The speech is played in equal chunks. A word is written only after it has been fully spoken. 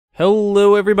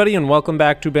Hello everybody and welcome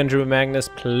back to Benjamin Magnus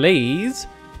Plays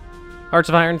Hearts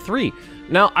of Iron 3.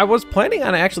 Now, I was planning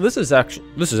on this is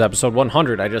episode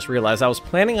 100. I just realized I was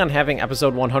planning on having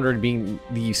episode 100 being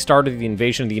the start of the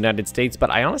invasion of the United States,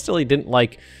 but I honestly didn't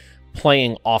like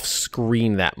playing off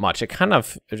screen that much.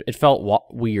 It felt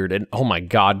weird, and oh my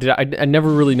god, I never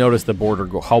really noticed the border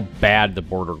gore, how bad the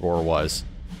border gore was.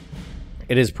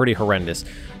 It is pretty horrendous.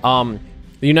 The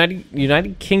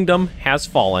United Kingdom has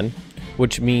fallen,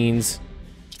 which means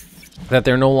that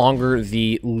they're no longer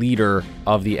the leader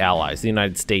of the Allies. The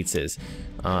United States is.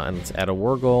 And let's add a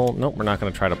war goal. Nope, we're not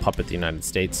going to try to puppet the United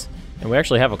States. And we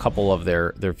actually have a couple of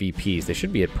their VPs. They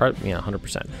should be at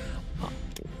 100%.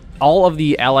 All of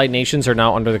the allied nations are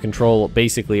now under the control,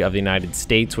 basically, of the United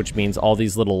States, which means all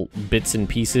these little bits and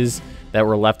pieces that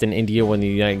were left in India when the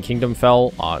United Kingdom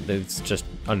fell, it's just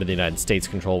under the United States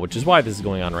control, which is why this is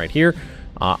going on right here.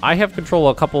 I have control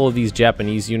of a couple of these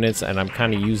Japanese units, and I'm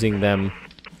kind of using them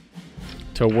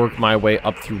to work my way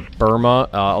up through Burma,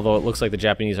 although it looks like the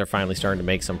Japanese are finally starting to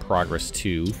make some progress,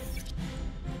 too.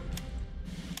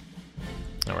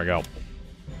 There we go.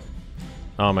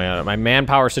 Oh, my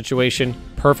manpower situation,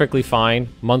 perfectly fine.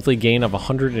 Monthly gain of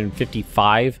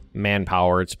 155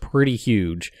 manpower. It's pretty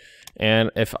huge. And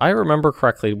if I remember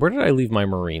correctly, where did I leave my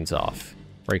Marines off?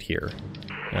 Right here.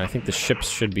 And I think the ships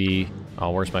should be... Oh,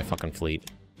 where's my fucking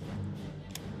fleet?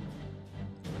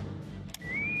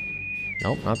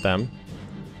 Nope, not them.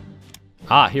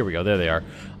 Ah, here we go. There they are.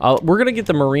 We're gonna get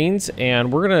the Marines,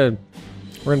 and we're gonna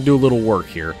do a little work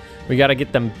here. We gotta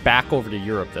get them back over to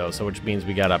Europe, though, so which means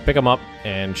we gotta pick them up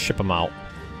and ship them out.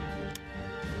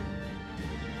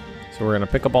 So we're gonna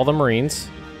pick up all the Marines,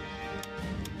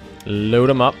 load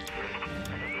them up,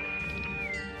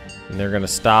 and they're gonna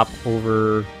stop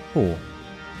over. Ooh.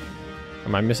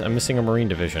 I'm missing a Marine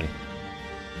division.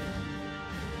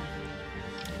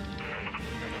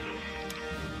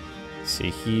 Let's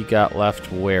see, he got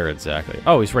left where exactly?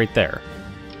 Oh, he's right there.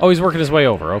 Oh, he's working his way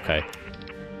over, okay.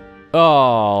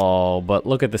 Oh, but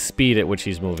look at the speed at which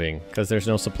he's moving, because there's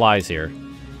no supplies here.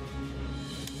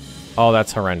 Oh,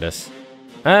 that's horrendous.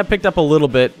 I picked up a little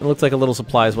bit. It looks like a little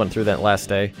supplies went through that last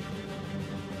day.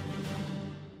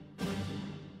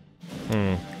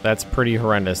 That's pretty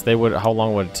horrendous. How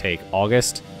long would it take?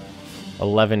 August?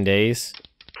 11 days?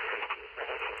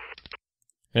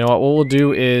 You know what we'll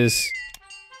do is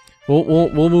we'll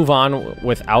move on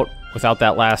without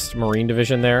that last Marine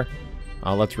division there.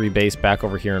 Let's rebase back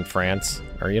over here in France.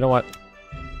 Or you know what?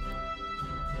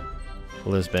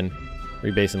 Lisbon.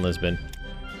 Rebase in Lisbon.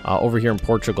 Over here in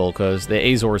Portugal, because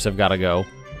the Azores have got to go.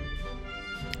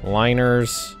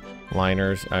 Liners.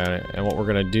 And what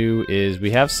we're going to do is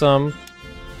we have some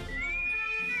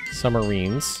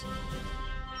Marines.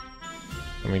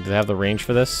 I mean, do they have the range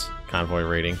for this? Convoy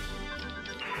rating.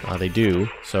 They do,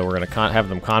 so we're going to have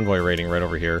them convoy rating right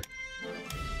over here.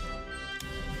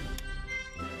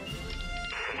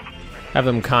 Have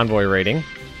them convoy rating.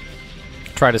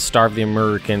 Try to starve the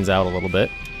Americans out a little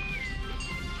bit.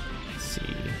 Let's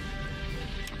see.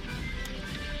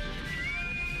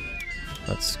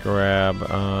 Let's grab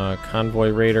convoy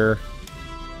raider.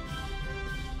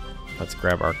 Let's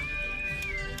grab our...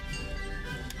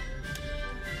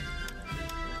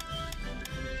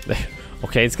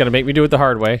 Okay, it's gonna make me do it the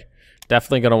hard way.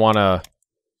 Definitely gonna want to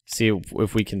see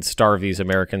if we can starve these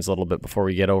Americans a little bit before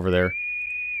we get over there.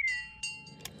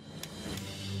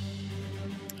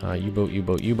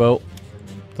 U-boat.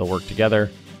 They'll work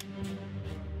together.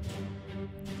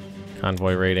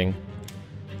 Convoy rating.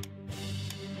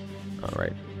 All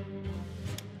right.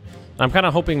 I'm kind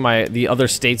of hoping the other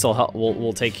states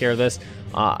will take care of this.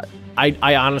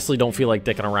 I honestly don't feel like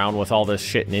dicking around with all this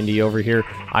shit in India over here.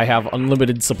 I have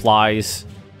unlimited supplies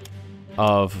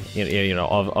of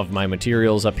of my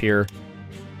materials up here.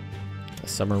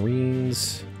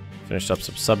 Submarines. Finished up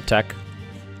some sub-tech.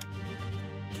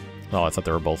 Oh, I thought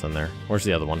they were both in there. Where's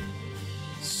the other one?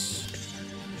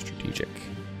 Strategic.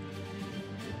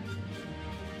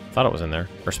 Thought it was in there.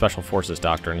 Or Special Forces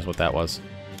Doctrine is what that was.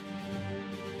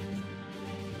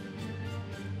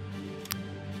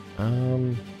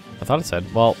 I thought it said,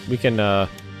 well, we can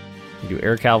do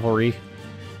air cavalry,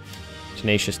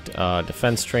 tenacious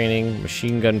defense training,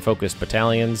 machine gun focused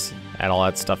battalions, add all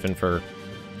that stuff in for,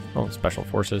 special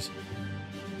forces.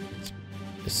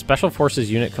 Special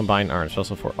forces unit combined arms.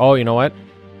 Special force. Oh, you know what?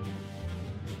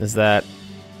 Is that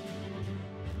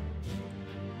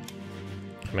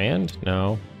command?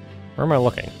 No. Where am I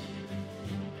looking?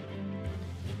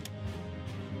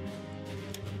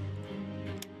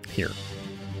 Here.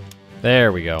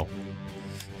 There we go.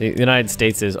 The United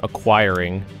States is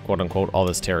acquiring, quote-unquote, all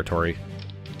this territory.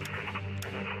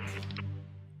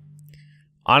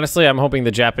 Honestly, I'm hoping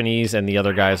the Japanese and the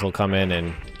other guys will come in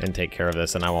and take care of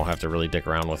this, and I won't have to really dick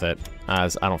around with it,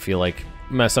 as I don't feel like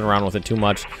messing around with it too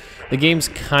much. The game's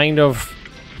kind of,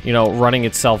 you know, running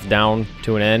itself down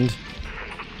to an end,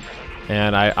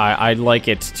 and I'd like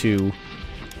it to...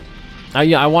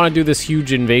 yeah, I want to do this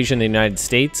huge invasion of the United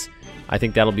States. I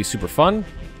think that'll be super fun.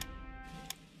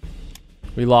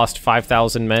 We lost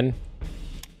 5,000 men.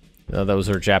 Those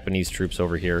are Japanese troops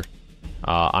over here.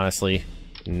 Honestly,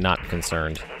 not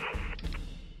concerned.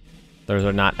 Those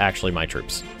are not actually my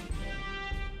troops.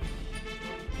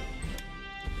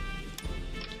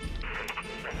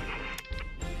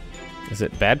 Is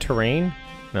it bad terrain?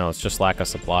 No, it's just lack of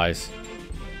supplies.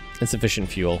 Insufficient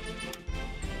fuel.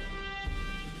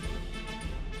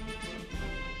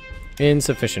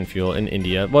 Insufficient fuel in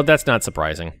India. Well, that's not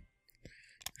surprising.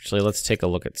 Actually, let's take a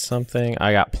look at something.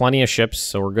 I got plenty of ships,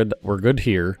 so we're good. We're good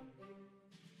here.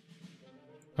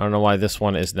 I don't know why this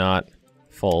one is not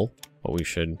full, but we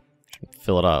should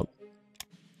fill it up.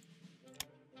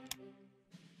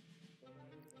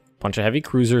 Bunch of heavy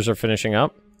cruisers are finishing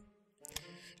up.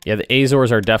 Yeah, the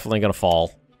Azores are definitely going to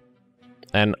fall.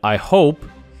 And I hope...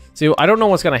 See, I don't know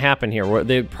what's going to happen here.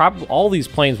 All these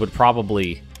planes would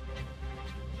probably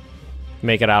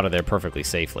make it out of there perfectly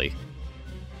safely.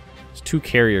 There's 2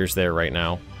 carriers there right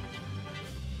now.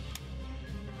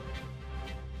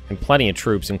 And plenty of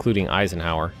troops, including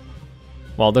Eisenhower.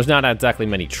 Well, there's not exactly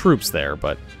many troops there,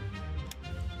 but...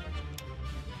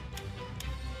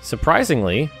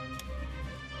 Surprisingly,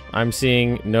 I'm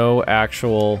seeing no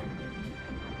actual...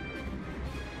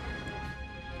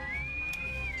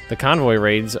 The convoy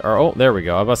raids are... Oh, there we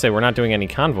go. I was about to say, we're not doing any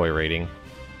convoy raiding.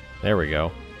 There we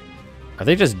go. Are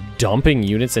they just dumping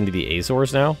units into the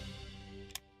Azores now?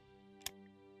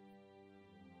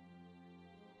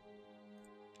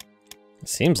 It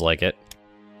seems like it.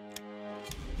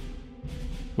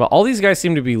 Well, all these guys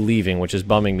seem to be leaving, which is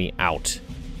bumming me out.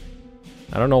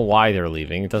 I don't know why they're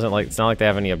leaving. It's not like they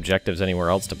have any objectives anywhere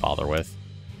else to bother with.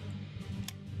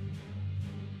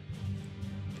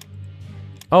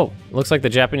 Oh, looks like the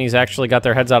Japanese actually got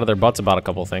their heads out of their butts about a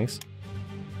couple things.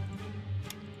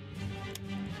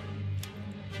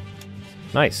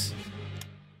 Nice.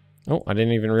 Oh, I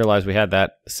didn't even realize we had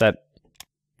that set.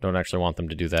 Don't actually want them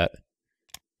to do that.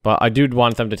 But I do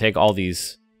want them to take all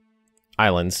these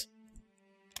islands.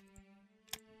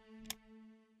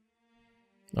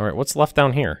 Alright, what's left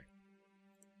down here?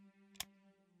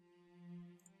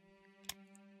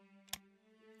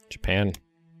 Japan.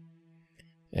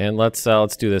 And let's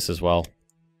do this as well.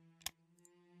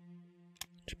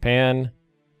 Japan.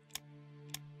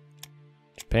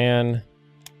 Japan.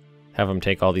 Have them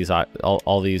take all these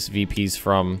VPs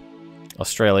from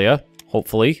Australia.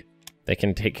 Hopefully, they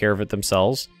can take care of it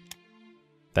themselves.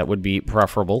 That would be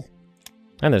preferable.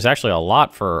 And there's actually a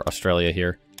lot for Australia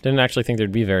here. Didn't actually think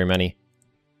there'd be very many.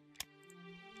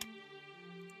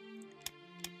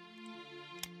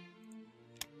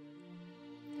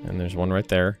 And there's one right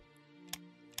there.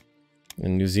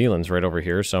 And New Zealand's right over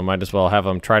here, so might as well have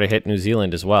them try to hit New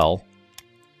Zealand as well.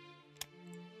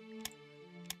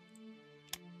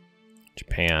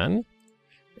 Japan.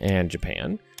 And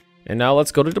Japan. And now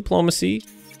let's go to diplomacy.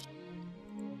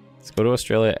 Let's go to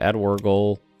Australia, add war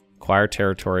goal, acquire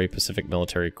territory, Pacific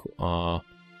Military Corps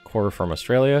from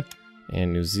Australia,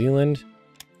 and New Zealand,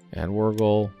 add war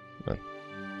goal.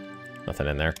 Nothing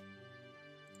in there.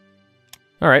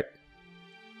 Alright.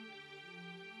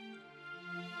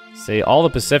 See, all the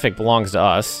Pacific belongs to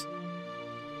us.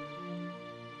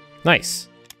 Nice.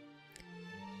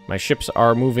 My ships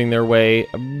are moving their way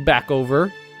back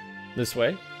over this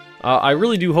way. I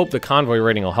really do hope the convoy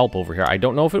raiding will help over here. I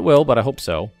don't know if it will, but I hope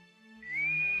so.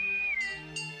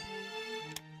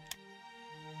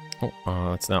 Oh,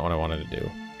 that's not what I wanted to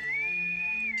do.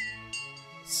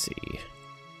 Let's see.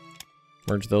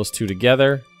 Merge those two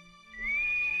together.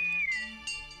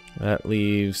 That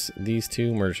leaves these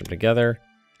two, merge them together.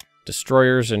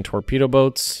 Destroyers and torpedo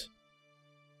boats.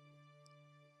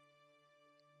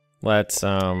 Let's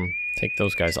take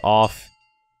those guys off.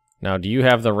 Now, do you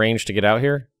have the range to get out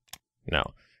here?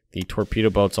 No. The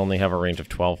torpedo boats only have a range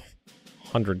of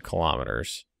 1,200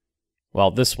 kilometers.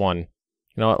 Well, this one... You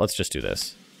know what? Let's just do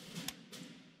this.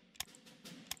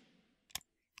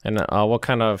 And what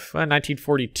kind of...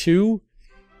 1942?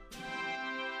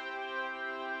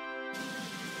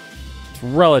 It's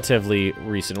relatively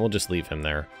recent. We'll just leave him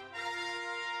there.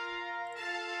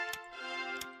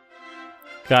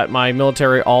 Got my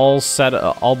military all set,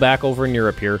 all back over in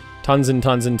Europe here. Tons and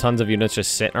tons and tons of units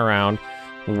just sitting around,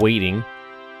 waiting.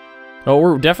 Oh,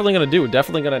 we're definitely going to do. We're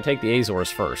definitely going to take the Azores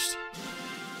first.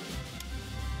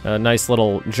 a nice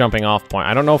little jumping off point.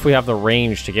 I don't know if we have the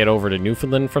range to get over to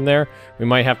Newfoundland from there. We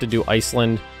might have to do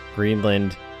Iceland,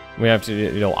 Greenland. We have to,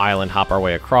 you know, island hop our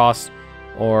way across.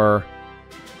 Or,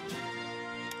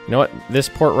 you know what? This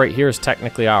port right here is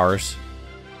technically ours.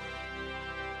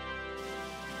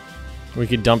 We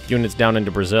could dump units down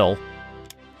into Brazil.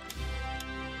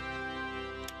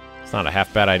 It's not a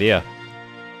half bad idea.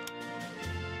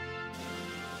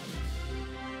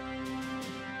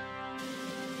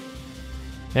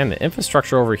 Man, the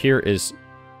infrastructure over here is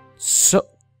so...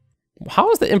 How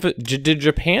is the Did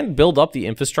Japan build up the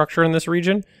infrastructure in this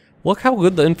region? Look how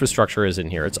good the infrastructure is in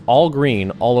here. It's all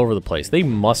green all over the place. They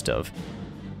must have.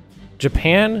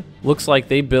 Japan looks like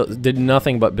they did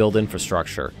nothing but build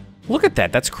infrastructure. Look at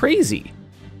that. That's crazy.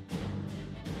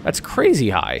 That's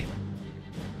crazy high.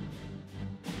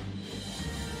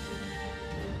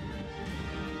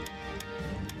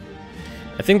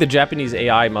 I think the Japanese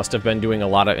AI must have been doing a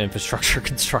lot of infrastructure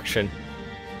construction.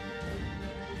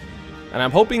 And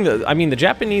I'm hoping that, I mean, the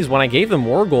Japanese, when I gave them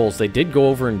war goals, they did go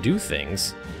over and do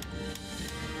things.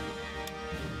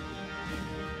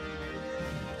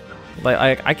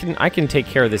 Like, I can take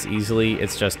care of this easily.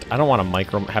 It's just, I don't want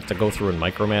to have to go through and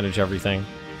micromanage everything.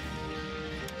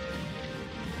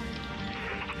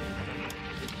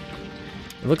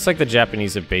 It looks like the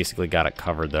Japanese have basically got it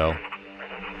covered, though.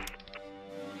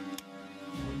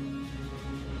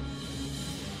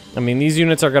 I mean, these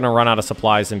units are going to run out of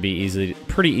supplies and be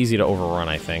pretty easy to overrun,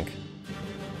 I think.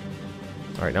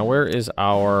 Alright, now where is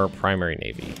our primary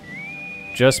navy?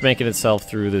 Just making itself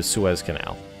through the Suez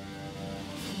Canal.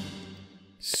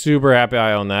 Super happy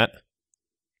I own that.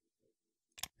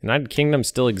 United Kingdom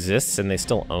still exists and they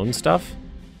still own stuff?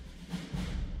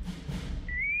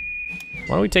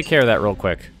 Why don't we take care of that real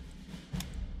quick?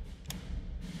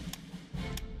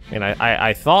 And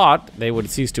I thought they would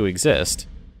cease to exist.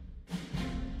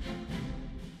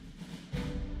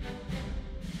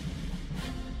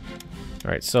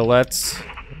 Alright, so let's...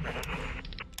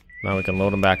 Now we can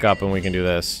load them back up and we can do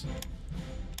this.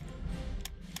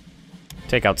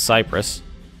 Take out Cyprus.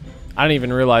 I didn't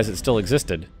even realize it still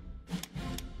existed.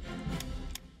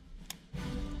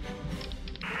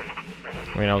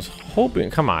 I mean, I was hoping...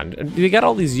 Come on. They got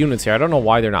all these units here. I don't know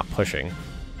why they're not pushing.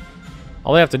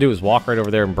 All they have to do is walk right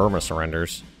over there and Burma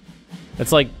surrenders.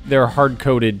 It's like they're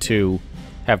hard-coded to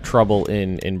have trouble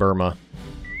in Burma.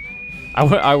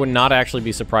 I would not actually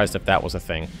be surprised if that was a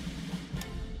thing.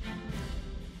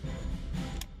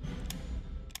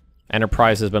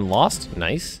 Enterprise has been lost.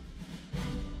 Nice.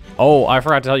 Oh, I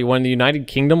forgot to tell you, when the United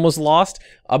Kingdom was lost,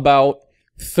 about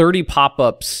 30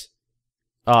 pop-ups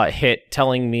hit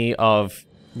telling me of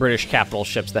British capital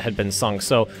ships that had been sunk.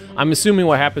 So I'm assuming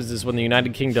what happens is when the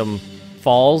United Kingdom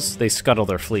falls, they scuttle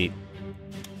their fleet.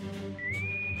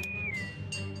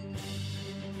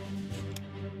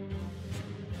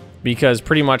 Because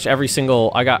pretty much every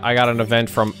single... I got an event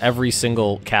from every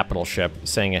single capital ship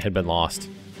saying it had been lost.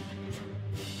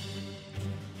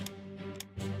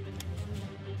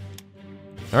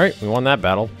 Alright, we won that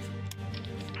battle.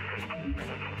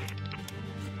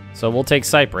 So we'll take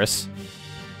Cyprus.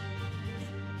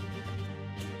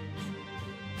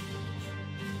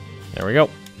 There we go.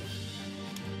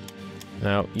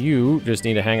 Now, you just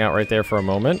need to hang out right there for a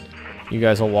moment. You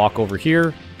guys will walk over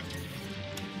here.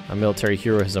 A military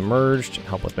hero has emerged.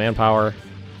 Help with manpower.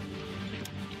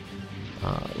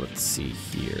 Let's see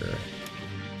here.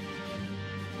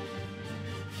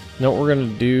 No, what we're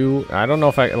going to do... I don't know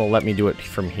if it'll let me do it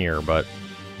from here, but...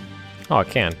 Oh, it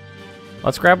can.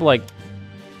 Let's grab, like...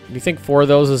 Do you think 4 of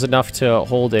those is enough to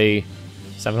hold a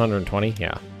 720?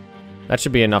 Yeah. That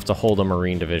should be enough to hold a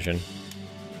Marine division.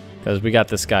 Because we got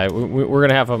this guy. We're going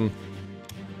to have him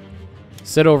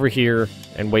sit over here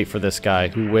and wait for this guy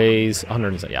who weighs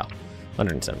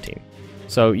 117.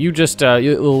 So you just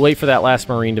you'll wait for that last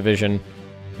Marine division,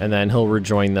 and then he'll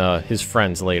rejoin his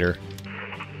friends later.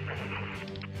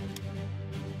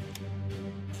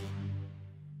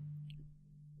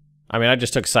 I mean, I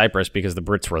just took Cyprus because the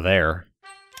Brits were there.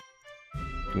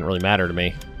 Didn't really matter to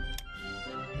me.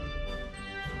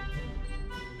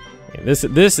 This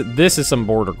is some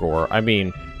border gore. I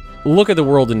mean, look at the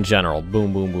world in general.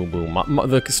 Boom, boom, boom, boom.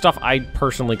 The stuff I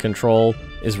personally control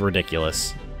is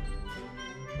ridiculous.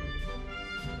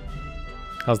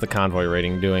 How's the convoy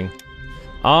rating doing?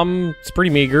 It's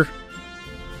pretty meager.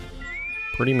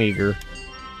 Pretty meager.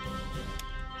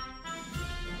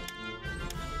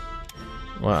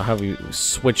 Well, how have you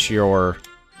switch your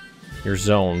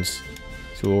zones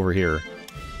to over here?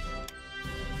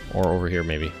 Or over here,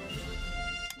 maybe.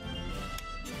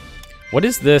 What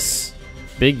is this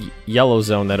big yellow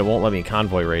zone that it won't let me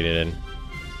convoy rate it in?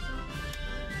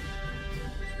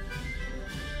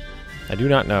 I do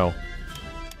not know.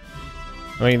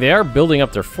 I mean, they are building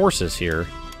up their forces here.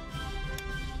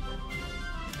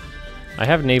 I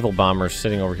have naval bombers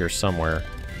sitting over here somewhere.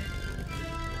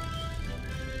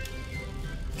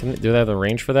 Do they have the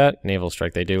range for that? Naval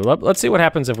strike, they do. Let's see what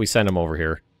happens if we send them over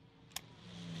here.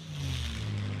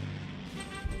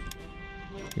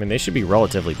 I mean, they should be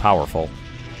relatively powerful.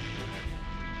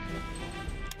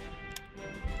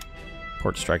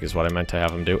 Port strike is what I meant to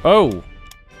have them do. Oh!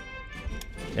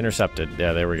 Intercepted.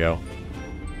 Yeah, there we go.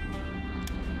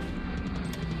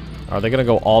 Are they gonna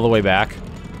go all the way back?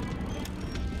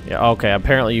 Yeah, okay,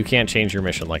 apparently you can't change your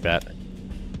mission like that.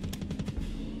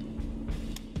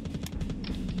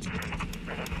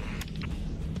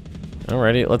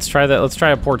 Alrighty, let's try that. Let's try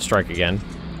a port strike again.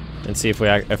 And see if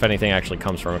anything actually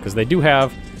comes from it. Because they do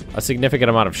have a significant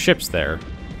amount of ships there.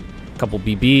 A couple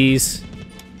BBs.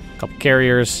 A couple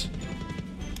carriers.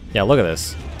 Yeah, look at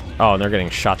this. Oh, and they're getting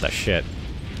shot to shit.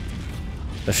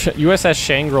 The USS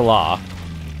Shangri-La.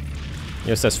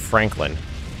 USS Franklin.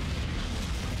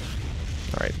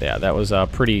 Alright, yeah, that was a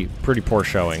pretty poor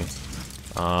showing.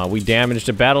 We damaged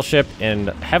a battleship and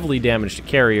heavily damaged a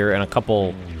carrier and a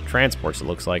couple transports, it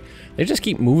looks like. They just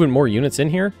keep moving more units in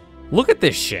here. Look at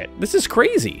this shit. This is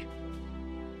crazy.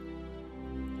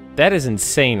 That is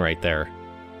insane right there.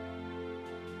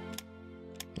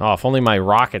 Oh, if only my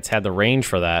rockets had the range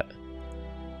for that.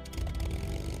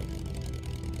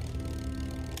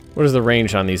 What is the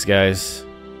range on these guys?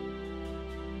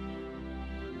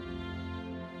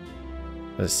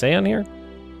 Does it say on here?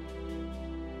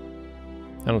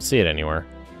 I don't see it anywhere.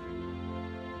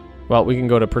 Well, we can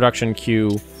go to production queue.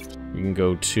 We can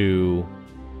go to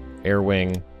air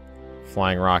wing.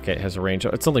 Flying rocket has a range.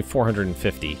 It's only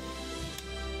 450.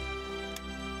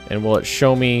 And will it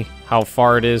show me how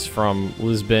far it is from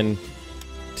Lisbon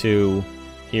to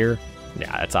here?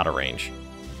 Yeah, that's out of range.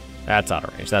 That's out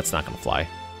of range. That's not going to fly.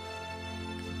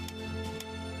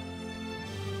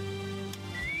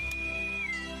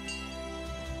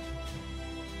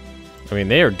 I mean,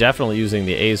 they are definitely using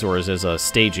the Azores as a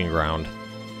staging ground.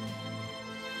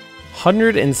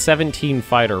 117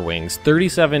 fighter wings,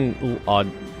 37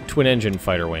 twin-engine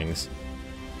fighter wings.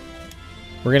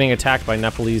 We're getting attacked by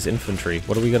Nepalese infantry.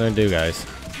 What are we gonna do, guys?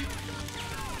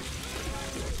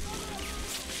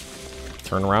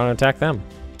 Turn around and attack them.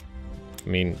 I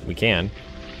mean, we can.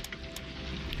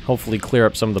 Hopefully clear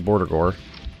up some of the border gore.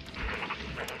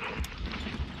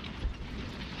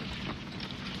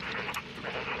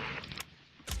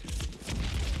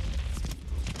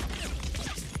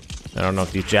 I don't know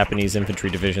if these Japanese infantry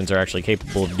divisions are actually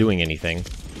capable of doing anything.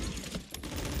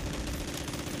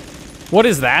 What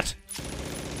is that?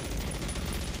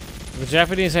 The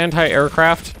Japanese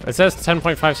anti-aircraft? It says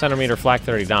 10.5 centimeter Flak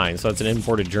 39, so it's an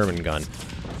imported German gun.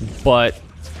 But...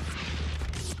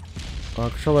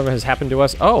 control limit has happened to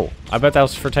us. Oh! I bet that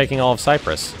was for taking all of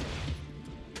Cyprus.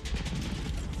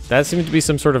 That seems to be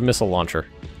some sort of missile launcher.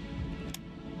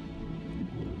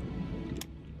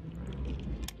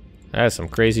 That's some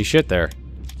crazy shit there.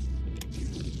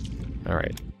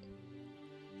 Alright.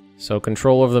 So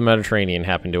control of the Mediterranean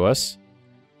happened to us.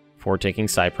 For taking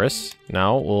Cyprus.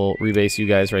 Now we'll rebase you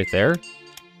guys right there.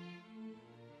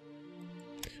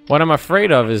 What I'm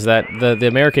afraid of is that the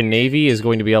American Navy is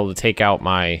going to be able to take out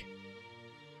my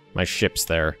ships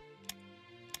there.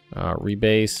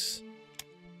 Rebase.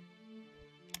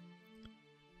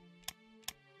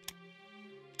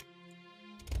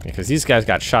 Because these guys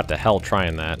got shot to hell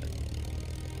trying that.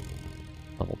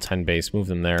 Level 10 base, move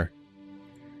them there.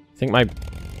 I think why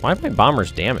are my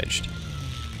bombers damaged?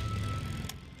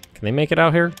 Can they make it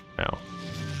out here? No.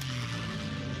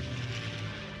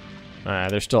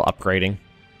 They're still upgrading.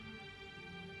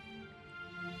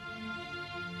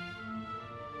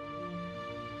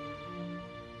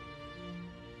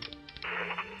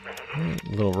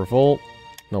 Little revolt,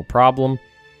 no problem.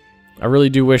 I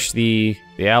really do wish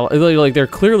like they're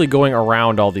clearly going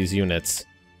around all these units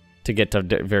to get to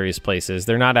various places.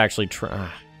 They're not actually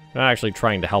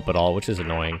trying to help at all, which is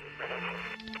annoying.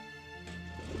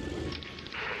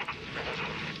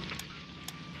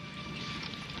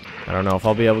 I don't know if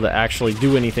I'll be able to actually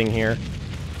do anything here.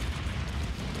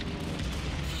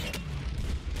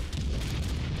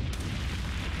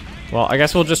 Well, I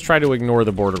guess we'll just try to ignore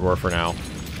the border war for now.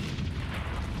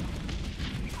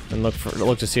 And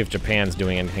look to see if Japan's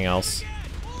doing anything else.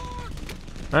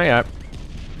 Oh yeah.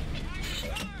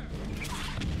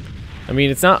 I mean,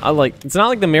 it's not like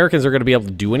the Americans are going to be able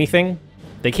to do anything.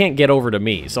 They can't get over to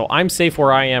me, so I'm safe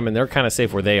where I am, and they're kind of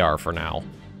safe where they are for now.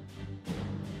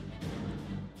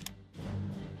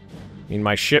 I mean,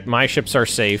 my ships are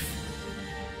safe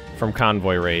from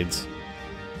convoy raids.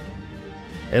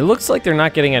 It looks like they're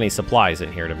not getting any supplies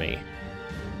in here to me.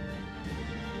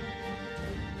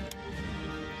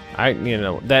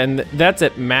 Then that's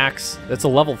at max. That's a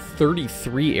level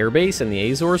 33 airbase in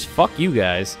the Azores. Fuck you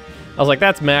guys. I was like,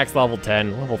 that's max level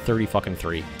 10, level 30 fucking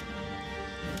 3.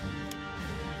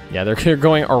 Yeah, they're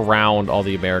going around all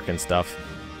the American stuff.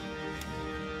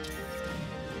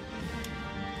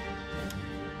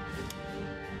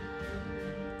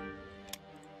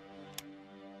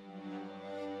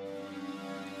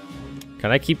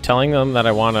 Can I keep telling them that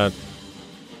I want to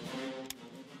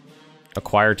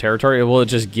acquire territory? Will it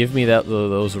just give me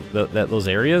those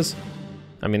areas?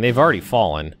 I mean, they've already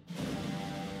fallen.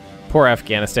 Poor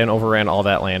Afghanistan overran all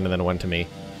that land and then went to me.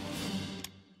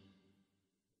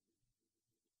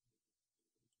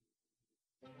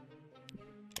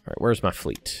 Alright, where's my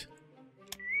fleet?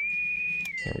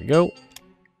 Here we go.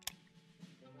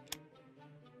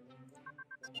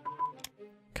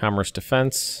 Commerce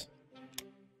defense.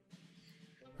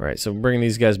 Alright, so bring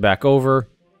these guys back over.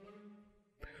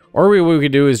 Or what we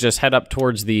could do is just head up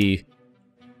towards the...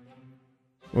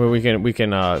 Where we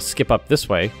can skip up this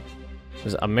way.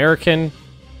 There's American,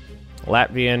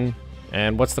 Latvian,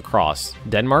 and what's the cross?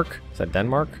 Denmark? Is that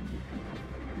Denmark?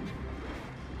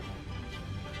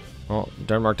 Well,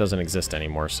 Denmark doesn't exist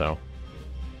anymore, so...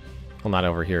 Well, not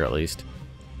over here, at least.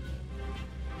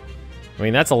 I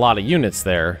mean, that's a lot of units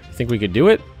there. Think we could do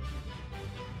it?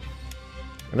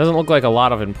 It doesn't look like a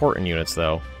lot of important units,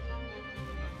 though.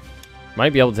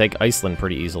 Might be able to take Iceland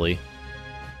pretty easily.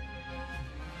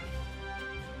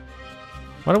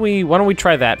 Why don't we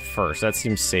try that first? That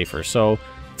seems safer. So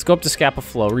let's go up to Scapa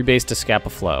Flow, rebase to Scapa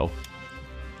Flow.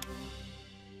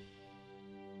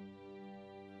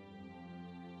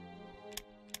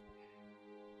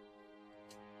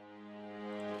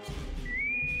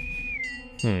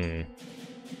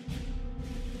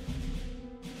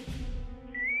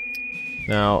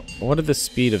 Now, what are the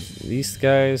speed of these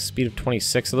guys? Speed of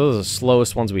 26. So those are the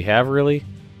slowest ones we have, really.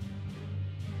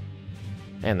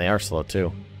 And they are slow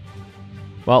too.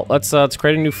 Well, let's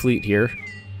create a new fleet here.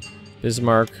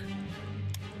 Bismarck.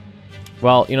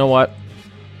 Well, you know what?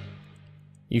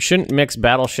 You shouldn't mix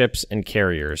battleships and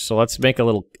carriers. So let's make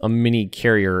a mini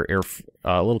carrier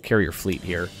little carrier fleet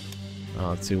here.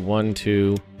 Let's do 1,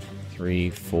 2, 3,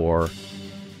 4,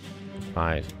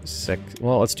 5, 6.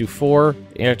 Well, let's do 4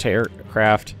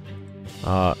 anti-aircraft.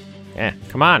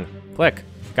 Come on, click.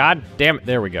 God damn it!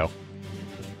 There we go.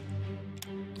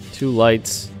 2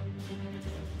 lights.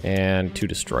 And 2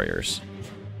 destroyers.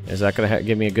 Is that going to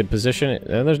give me a good position?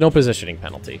 There's no positioning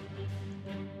penalty.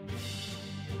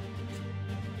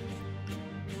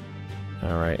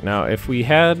 Alright, now if we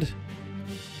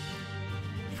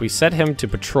set him to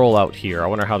patrol out here, I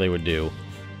wonder how they would do.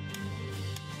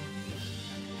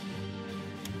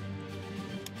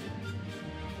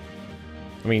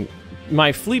 I mean,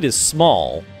 my fleet is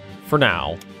small for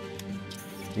now.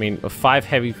 I mean, 5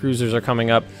 heavy cruisers are coming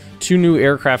up. 2 new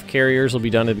aircraft carriers will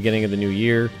be done at the beginning of the new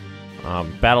year.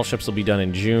 Battleships will be done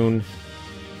in June.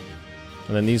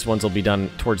 And then these ones will be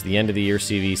done towards the end of the year,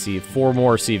 CVC. 4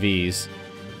 more CVs.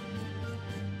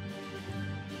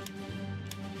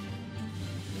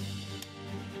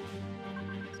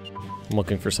 I'm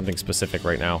looking for something specific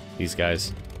right now, these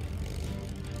guys.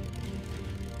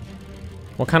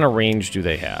 What kind of range do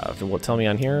they have? What, tell me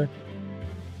on here?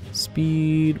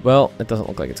 Speed, well, it doesn't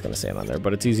look like it's going to say it on there,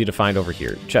 but it's easy to find over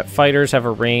here. Jet fighters have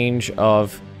a range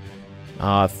of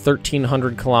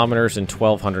 1,300 kilometers and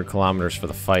 1,200 kilometers for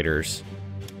the fighters.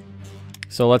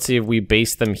 So let's see if we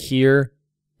base them here.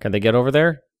 Can they get over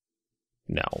there?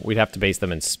 No, we'd have to base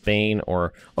them in Spain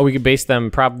or... Oh, we could base them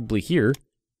probably here.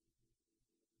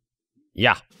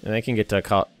 Yeah, and they can get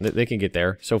to they can get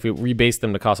there. So if we rebase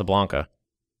them to Casablanca.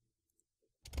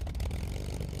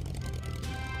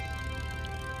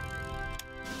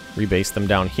 Rebase them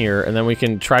down here, and then we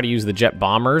can try to use the jet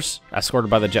bombers, escorted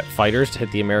by the jet fighters, to hit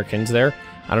the Americans there.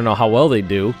 I don't know how well they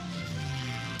do.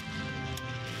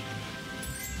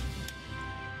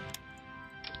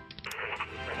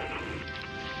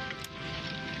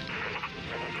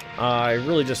 I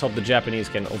really just hope the Japanese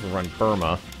can overrun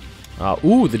Burma.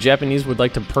 Ooh, the Japanese would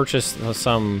like to purchase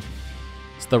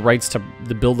the rights to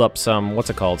build up some, what's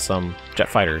it called, some jet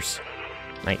fighters.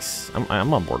 Nice.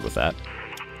 I'm on board with that.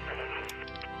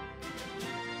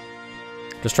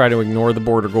 Just try to ignore the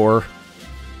border Gore.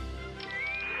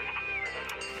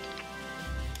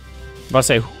 I'm about to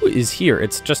say, who is here?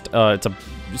 It's just, it's a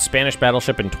Spanish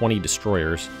battleship and 20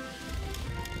 destroyers.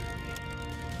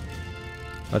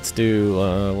 Let's do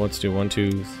 1,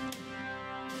 2,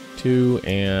 2,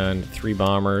 and 3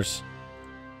 bombers.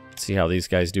 Let's see how these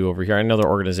guys do over here. I know their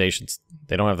organizations,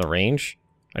 they don't have the range.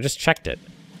 I just checked it.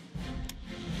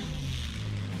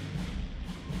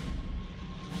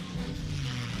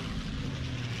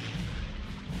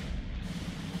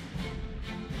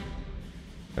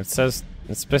 It says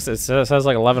it says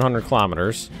like 1,100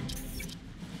 kilometers.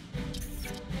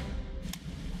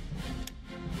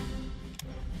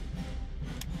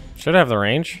 Should have the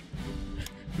range.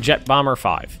 Jet Bomber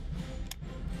 5.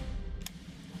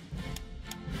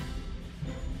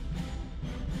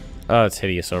 Oh, it's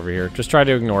hideous over here. Just try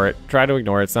to ignore it. Try to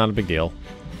ignore it. It's not a big deal.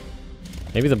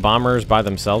 Maybe the bombers by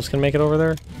themselves can make it over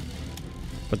there?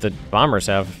 But the bombers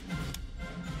have...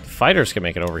 The fighters can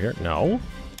make it over here. No.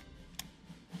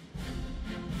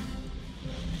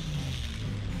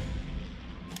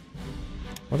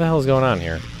 What the hell is going on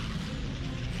here?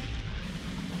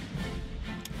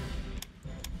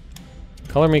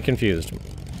 Color me confused.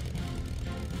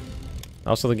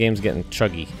 Also, the game's getting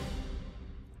chuggy.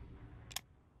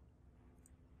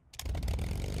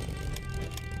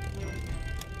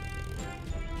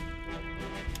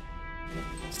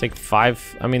 Let's take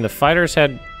 5. I mean, the fighters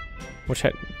had...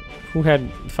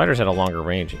 The fighters had a longer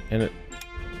range, and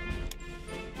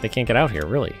they can't get out here,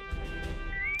 really.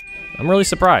 I'm really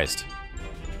surprised.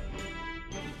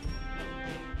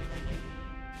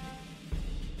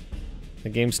 The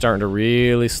game's starting to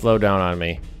really slow down on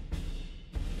me.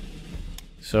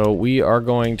 So we are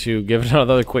going to give it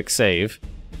another quick save.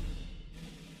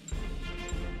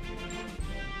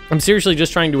 I'm seriously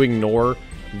just trying to ignore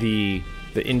the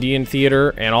Indian theater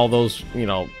and all those, you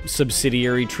know,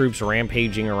 subsidiary troops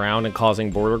rampaging around and causing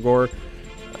border gore.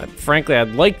 Frankly,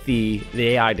 I'd like the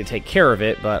AI to take care of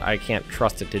it, but I can't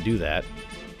trust it to do that.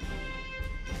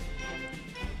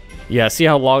 Yeah, see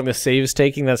how long the save is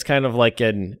taking? That's kind of like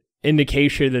an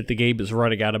indication that the game is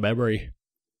running out of memory.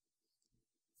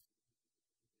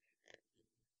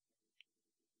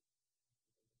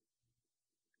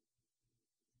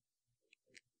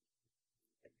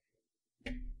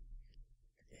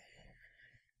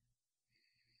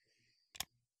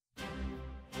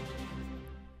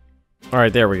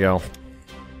 Alright, there we go.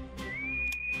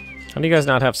 How do you guys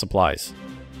not have supplies?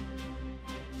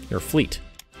 You're a fleet.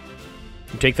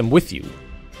 You take them with you.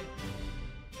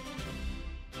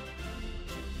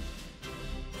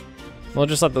 We'll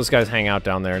just let those guys hang out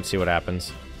down there and see what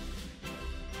happens.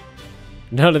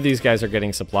 None of these guys are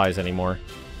getting supplies anymore.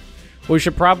 What we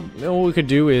should what we could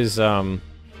do is, oh,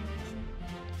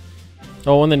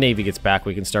 when the Navy gets back,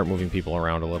 we can start moving people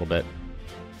around a little bit.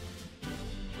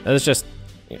 It's just,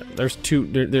 you know, they're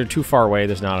too far away,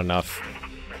 there's not enough.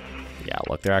 Yeah,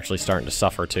 look, they're actually starting to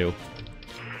suffer too.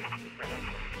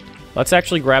 Let's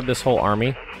actually grab this whole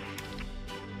army.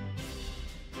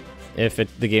 If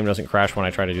the game doesn't crash when I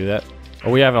try to do that. Oh,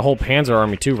 we have a whole Panzer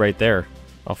army too right there.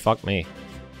 Oh, fuck me.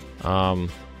 Yeah,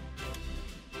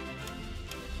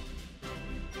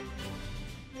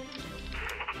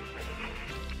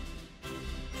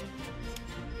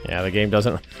 the game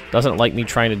doesn't like me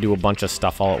trying to do a bunch of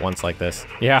stuff all at once like this.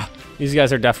 Yeah, these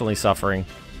guys are definitely suffering.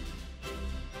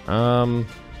 We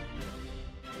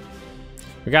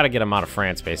gotta get them out of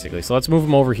France, basically. So let's move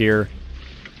them over here.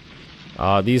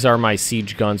 These are my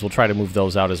siege guns. We'll try to move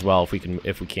those out as well if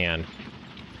we can.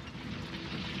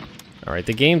 All right,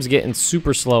 the game's getting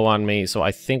super slow on me, so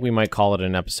I think we might call it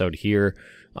an episode here.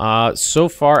 So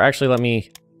far, actually, let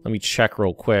me check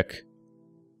real quick.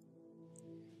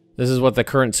 This is what the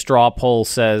current straw poll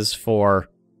says for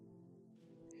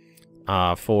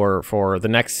the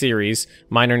next series.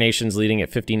 Minor nations leading at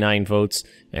 59 votes,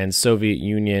 and Soviet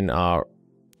Union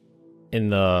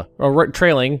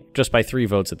trailing just by 3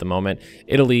 votes at the moment.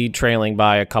 Italy trailing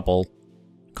by a couple.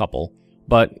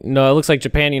 But no, it looks like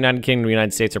Japan, United Kingdom, and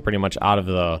United States are pretty much out of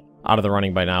the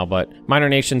running by now. But minor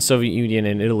nations, Soviet Union,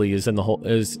 and Italy is in the whole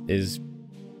is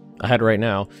ahead right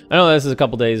now. I know this is a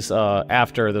couple days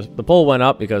after the poll went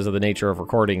up because of the nature of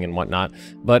recording and whatnot,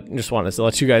 but just wanted to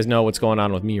let you guys know what's going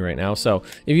on with me right now. So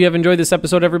if you have enjoyed this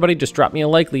episode, everybody, just drop me a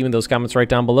like, leaving those comments right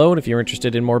down below. And if you're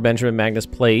interested in more Benjamin Magnus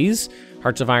plays,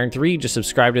 Hearts of Iron 3, just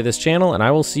subscribe to this channel, and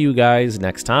I will see you guys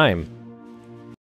next time.